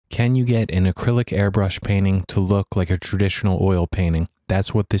can you get an acrylic airbrush painting to look like a traditional oil painting?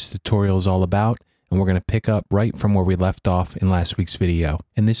 That's what this tutorial is all about, and we're going to pick up right from where we left off in last week's video.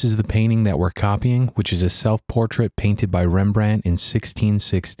 And this is the painting that we're copying, which is a self-portrait painted by Rembrandt in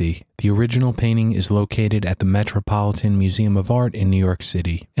 1660. The original painting is located at the Metropolitan Museum of Art in New York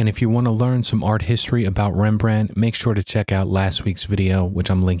City. And if you want to learn some art history about Rembrandt, make sure to check out last week's video, which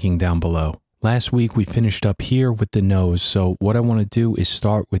I'm linking down below. Last week we finished up here with the nose, so what I want to do is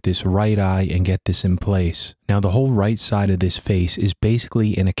start with this right eye and get this in place. Now the whole right side of this face is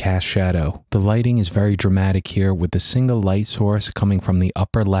basically in a cast shadow. The lighting is very dramatic here with a single light source coming from the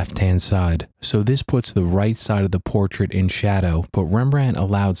upper left hand side. So this puts the right side of the portrait in shadow, but Rembrandt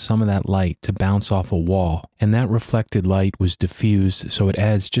allowed some of that light to bounce off a wall, and that reflected light was diffused, so it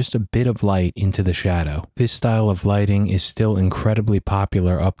adds just a bit of light into the shadow. This style of lighting is still incredibly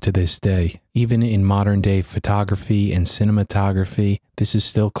popular up to this day. Even in modern day photography and cinematography, this is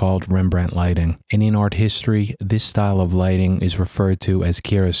still called Rembrandt lighting. And in art history, this style of lighting is referred to as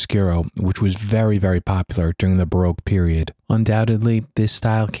chiaroscuro, which was very, very popular during the Baroque period. Undoubtedly, this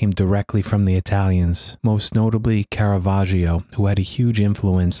style came directly from the Italians, most notably Caravaggio, who had a huge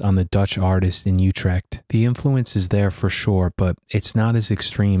influence on the Dutch artist in Utrecht. The influence is there for sure, but it's not as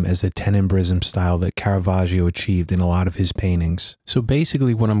extreme as the Tenebrism style that Caravaggio achieved in a lot of his paintings. So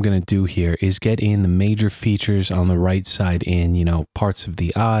basically what I'm going to do here is get in the major features on the right side in, parts of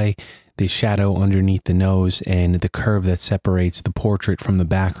the eye, the shadow underneath the nose, and the curve that separates the portrait from the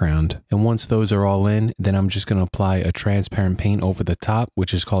background. And once those are all in, then I'm just going to apply a transparent paint over the top,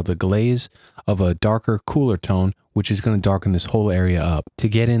 which is called a glaze, of a darker, cooler tone, which is going to darken this whole area up. To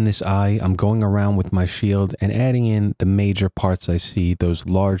get in this eye, I'm going around with my shield and adding in the major parts I see, those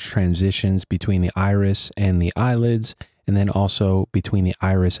large transitions between the iris and the eyelids, and then also between the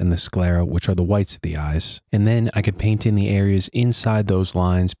iris and the sclera, which are the whites of the eyes. And then I could paint in the areas inside those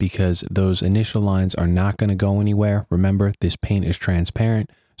lines because those initial lines are not going to go anywhere. Remember, this paint is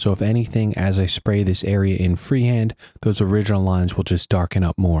transparent. So if anything, as I spray this area in freehand, those original lines will just darken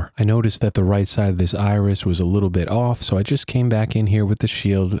up more. I noticed that the right side of this iris was a little bit off, so I just came back in here with the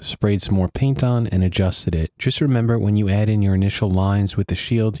shield, sprayed some more paint on, and adjusted it. Just remember, when you add in your initial lines with the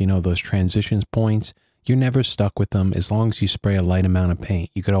shield, those transitions points, you're never stuck with them as long as you spray a light amount of paint.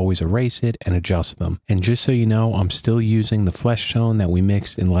 You could always erase it and adjust them. And just so you know, I'm still using the flesh tone that we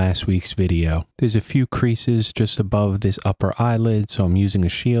mixed in last week's video. There's a few creases just above this upper eyelid, so I'm using a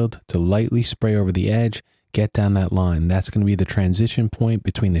shield to lightly spray over the edge, get down that line. That's going to be the transition point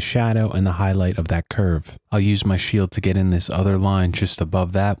between the shadow and the highlight of that curve. I'll use my shield to get in this other line just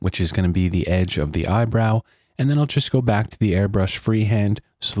above that, which is going to be the edge of the eyebrow. And then I'll just go back to the airbrush freehand,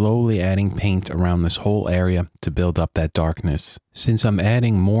 slowly adding paint around this whole area to build up that darkness. Since I'm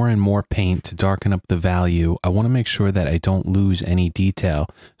adding more and more paint to darken up the value, I want to make sure that I don't lose any detail.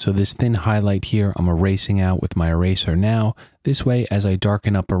 So this thin highlight here, I'm erasing out with my eraser now. This way, as I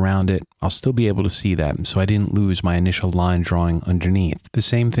darken up around it, I'll still be able to see that, so I didn't lose my initial line drawing underneath. The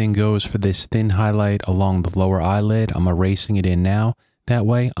same thing goes for this thin highlight along the lower eyelid. I'm erasing it in now. That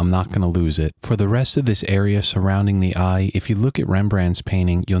way, I'm not going to lose it. For the rest of this area surrounding the eye, if you look at Rembrandt's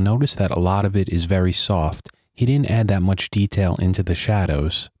painting, you'll notice that a lot of it is very soft. He didn't add that much detail into the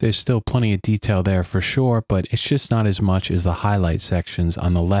shadows. There's still plenty of detail there for sure, but it's just not as much as the highlight sections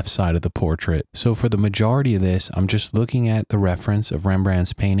on the left side of the portrait. So for the majority of this, I'm just looking at the reference of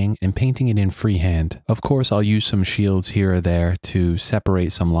Rembrandt's painting and painting it in freehand. Of course, I'll use some shields here or there to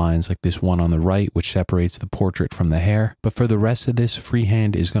separate some lines, like this one on the right, which separates the portrait from the hair. But for the rest of this,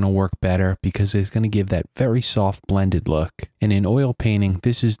 freehand is going to work better because it's going to give that very soft blended look. And in oil painting,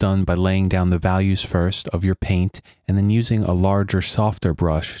 this is done by laying down the values first of your paint and then using a larger, softer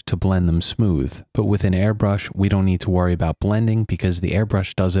brush to blend them smooth. But with an airbrush, we don't need to worry about blending because the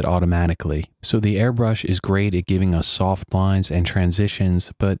airbrush does it automatically. So the airbrush is great at giving us soft lines and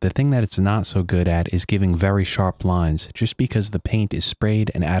transitions, but the thing that it's not so good at is giving very sharp lines, just because the paint is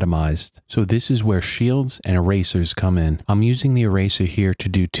sprayed and atomized. So this is where shields and erasers come in. I'm using the eraser here to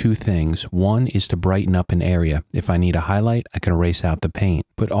do two things. One is to brighten up an area. If I need a highlight, I can erase out the paint.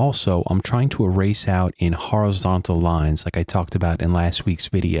 But also, I'm trying to erase out in horizontal lines like I talked about in last week's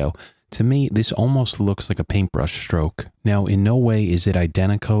video. To me, this almost looks like a paintbrush stroke. Now, in no way is it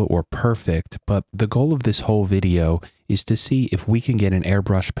identical or perfect, but the goal of this whole video is to see if we can get an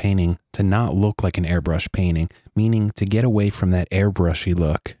airbrush painting to not look like an airbrush painting, meaning to get away from that airbrushy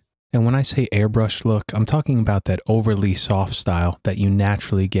look. And when I say airbrush look, I'm talking about that overly soft style that you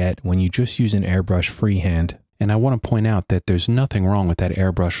naturally get when you just use an airbrush freehand. And I want to point out that there's nothing wrong with that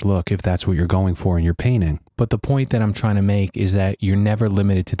airbrush look if that's what you're going for in your painting. But the point that I'm trying to make is that you're never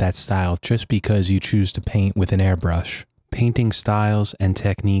limited to that style just because you choose to paint with an airbrush. Painting styles and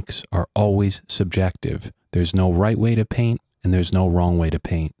techniques are always subjective. There's no right way to paint and there's no wrong way to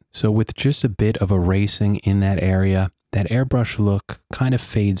paint. So with just a bit of erasing in that area, that airbrush look kind of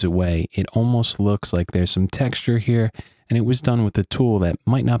fades away. It almost looks like there's some texture here, and it was done with a tool that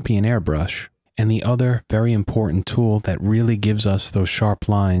might not be an airbrush. And the other very important tool that really gives us those sharp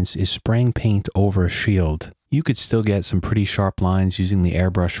lines is spraying paint over a shield. You could still get some pretty sharp lines using the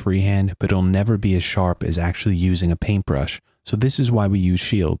airbrush freehand, but it'll never be as sharp as actually using a paintbrush. So this is why we use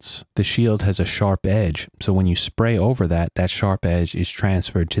shields. The shield has a sharp edge, so when you spray over that, that sharp edge is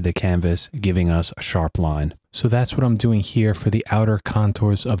transferred to the canvas, giving us a sharp line. So that's what I'm doing here for the outer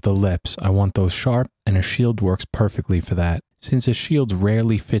contours of the lips. I want those sharp, and a shield works perfectly for that. Since a shield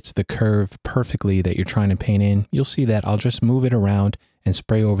rarely fits the curve perfectly that you're trying to paint in, you'll see that I'll just move it around and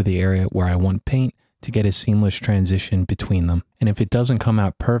spray over the area where I want paint to get a seamless transition between them. And if it doesn't come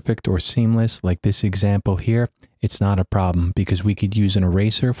out perfect or seamless like this example here, it's not a problem because we could use an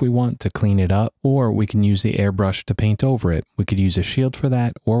eraser if we want to clean it up, or we can use the airbrush to paint over it. We could use a shield for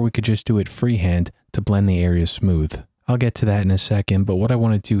that, or we could just do it freehand to blend the area smooth. I'll get to that in a second, but what I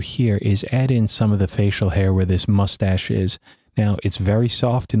want to do here is add in some of the facial hair where this mustache is. Now, it's very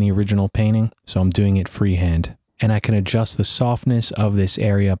soft in the original painting, so I'm doing it freehand. And I can adjust the softness of this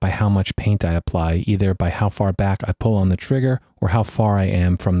area by how much paint I apply, either by how far back I pull on the trigger or how far I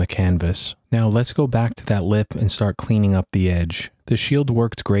am from the canvas. Now let's go back to that lip and start cleaning up the edge. The shield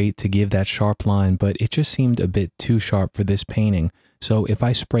worked great to give that sharp line, but it just seemed a bit too sharp for this painting. So if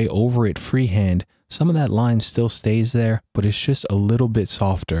I spray over it freehand, some of that line still stays there, but it's just a little bit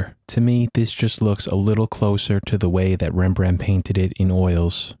softer. To me, this just looks a little closer to the way that Rembrandt painted it in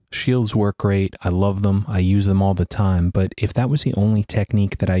oils. Shields work great. I love them. I use them all the time. But if that was the only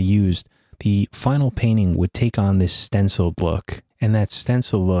technique that I used, the final painting would take on this stenciled look. And that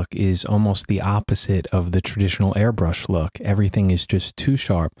stencil look is almost the opposite of the traditional airbrush look. Everything is just too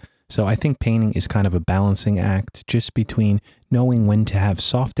sharp. So I think painting is kind of a balancing act just between knowing when to have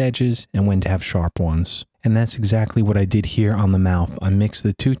soft edges and when to have sharp ones. And that's exactly what I did here on the mouth. I mixed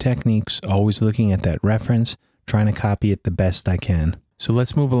the two techniques, always looking at that reference, trying to copy it the best I can. So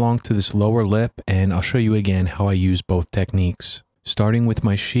let's move along to this lower lip and I'll show you again how I use both techniques. Starting with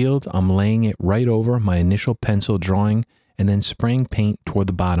my shield, I'm laying it right over my initial pencil drawing and then spraying paint toward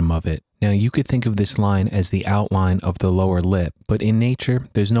the bottom of it. Now you could think of this line as the outline of the lower lip, but in nature,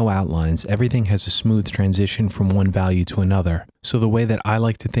 there's no outlines. Everything has a smooth transition from one value to another. So the way that I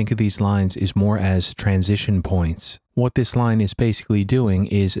like to think of these lines is more as transition points. What this line is basically doing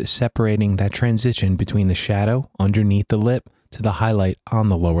is separating that transition between the shadow underneath the lip to the highlight on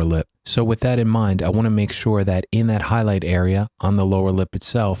the lower lip. So with that in mind, I want to make sure that in that highlight area on the lower lip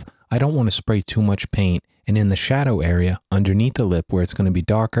itself, I don't want to spray too much paint. And in the shadow area underneath the lip where it's going to be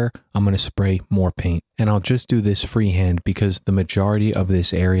darker, I'm going to spray more paint. And I'll just do this freehand because the majority of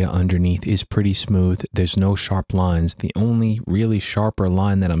this area underneath is pretty smooth. There's no sharp lines. The only really sharper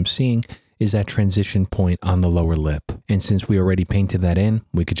line that I'm seeing is that transition point on the lower lip. And since we already painted that in,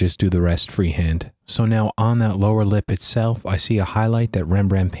 we could just do the rest freehand. So now on that lower lip itself, I see a highlight that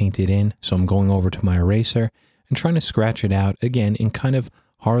Rembrandt painted in. So I'm going over to my eraser and trying to scratch it out again in kind of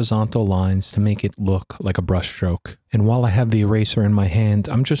horizontal lines to make it look like a brush stroke. And while I have the eraser in my hand,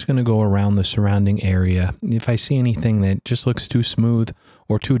 I'm just going to go around the surrounding area. If I see anything that just looks too smooth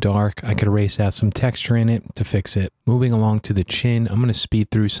or too dark, I could erase out some texture in it to fix it. Moving along to the chin, I'm going to speed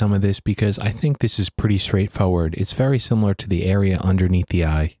through some of this because I think this is pretty straightforward. It's very similar to the area underneath the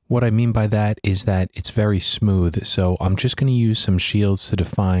eye. What I mean by that is that it's very smooth, so I'm just going to use some shields to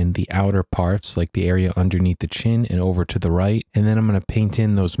define the outer parts, like the area underneath the chin and over to the right, and then I'm going to paint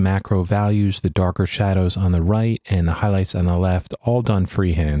in those macro values, the darker shadows on the right and the highlights on the left, all done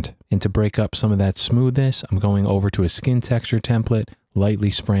freehand. And to break up some of that smoothness, I'm going over to a skin texture template,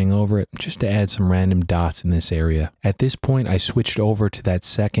 lightly spraying over it just to add some random dots in this area. At this point, I switched over to that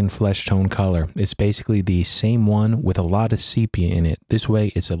second flesh tone color. It's basically the same one with a lot of sepia in it. This way,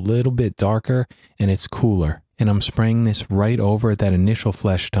 it's a little bit darker and it's cooler. And I'm spraying this right over that initial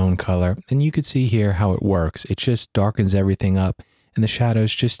flesh tone color. And you can see here how it works. It just darkens everything up and the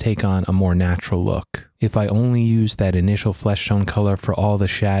shadows just take on a more natural look. If I only use that initial flesh tone color for all the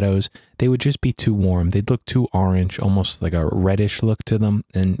shadows, they would just be too warm. They'd look too orange, almost like a reddish look to them,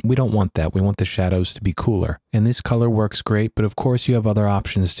 and we don't want that. We want the shadows to be cooler. And this color works great, but of course you have other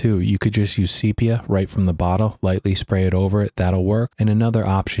options too. You could just use sepia right from the bottle, lightly spray it over it, that'll work. And another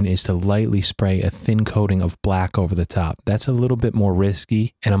option is to lightly spray a thin coating of black over the top. That's a little bit more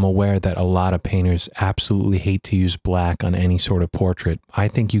risky, and I'm aware that a lot of painters absolutely hate to use black on any sort of portrait. I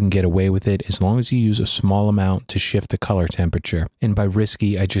think you can get away with it as long as you use a small amount to shift the color temperature. And by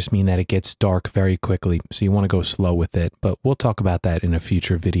risky, I just mean that it gets dark very quickly, so you want to go slow with it, but we'll talk about that in a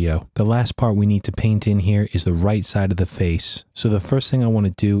future video. The last part we need to paint in here is the right side of the face. So the first thing I want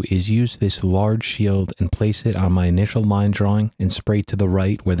to do is use this large shield and place it on my initial line drawing and spray to the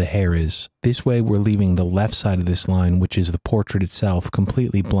right where the hair is. This way we're leaving the left side of this line, which is the portrait itself,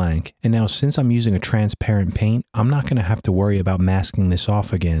 completely blank. And now since I'm using a transparent paint, I'm not going to have to worry about masking this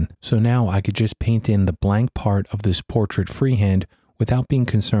off again. So now I could just paint in the blank part of this portrait freehand without being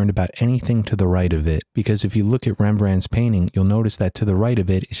concerned about anything to the right of it. Because if you look at Rembrandt's painting, you'll notice that to the right of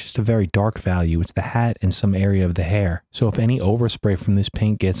it, it's just a very dark value. It's the hat and some area of the hair. So if any overspray from this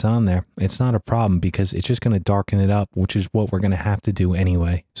paint gets on there, it's not a problem because it's just going to darken it up, which is what we're going to have to do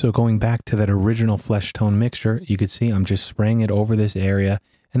anyway. So going back to that original flesh tone mixture, you can see I'm just spraying it over this area,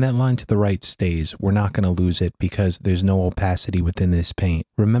 and that line to the right stays. We're not going to lose it because there's no opacity within this paint.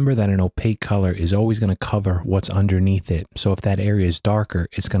 Remember that an opaque color is always going to cover what's underneath it. So if that area is darker,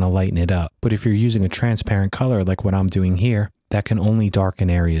 it's going to lighten it up. But if you're using a transparent color like what I'm doing here, that can only darken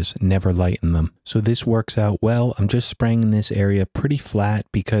areas, never lighten them. So this works out well. I'm just spraying in this area pretty flat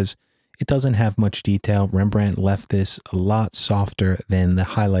because it doesn't have much detail. Rembrandt left this a lot softer than the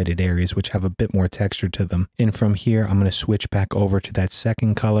highlighted areas, which have a bit more texture to them. And from here, I'm going to switch back over to that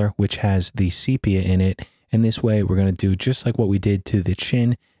second color, which has the sepia in it. And this way, we're going to do just like what we did to the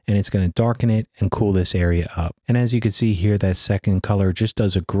chin, and it's going to darken it and cool this area up. And as you can see here, that second color just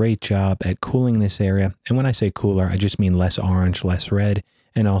does a great job at cooling this area. And when I say cooler, I just mean less orange, less red,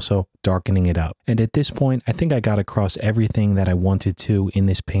 and also darkening it up. And at this point, I think I got across everything that I wanted to in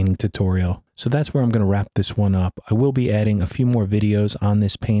this painting tutorial. So that's where I'm going to wrap this one up. I will be adding a few more videos on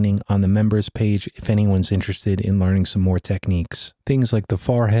this painting on the members page if anyone's interested in learning some more techniques. Things like the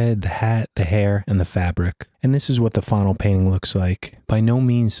forehead, the hat, the hair, and the fabric. And this is what the final painting looks like. By no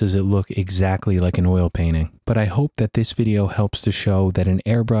means does it look exactly like an oil painting, but I hope that this video helps to show that an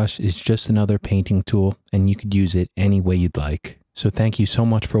airbrush is just another painting tool and you could use it any way you'd like. So thank you so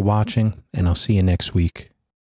much for watching, and I'll see you next week.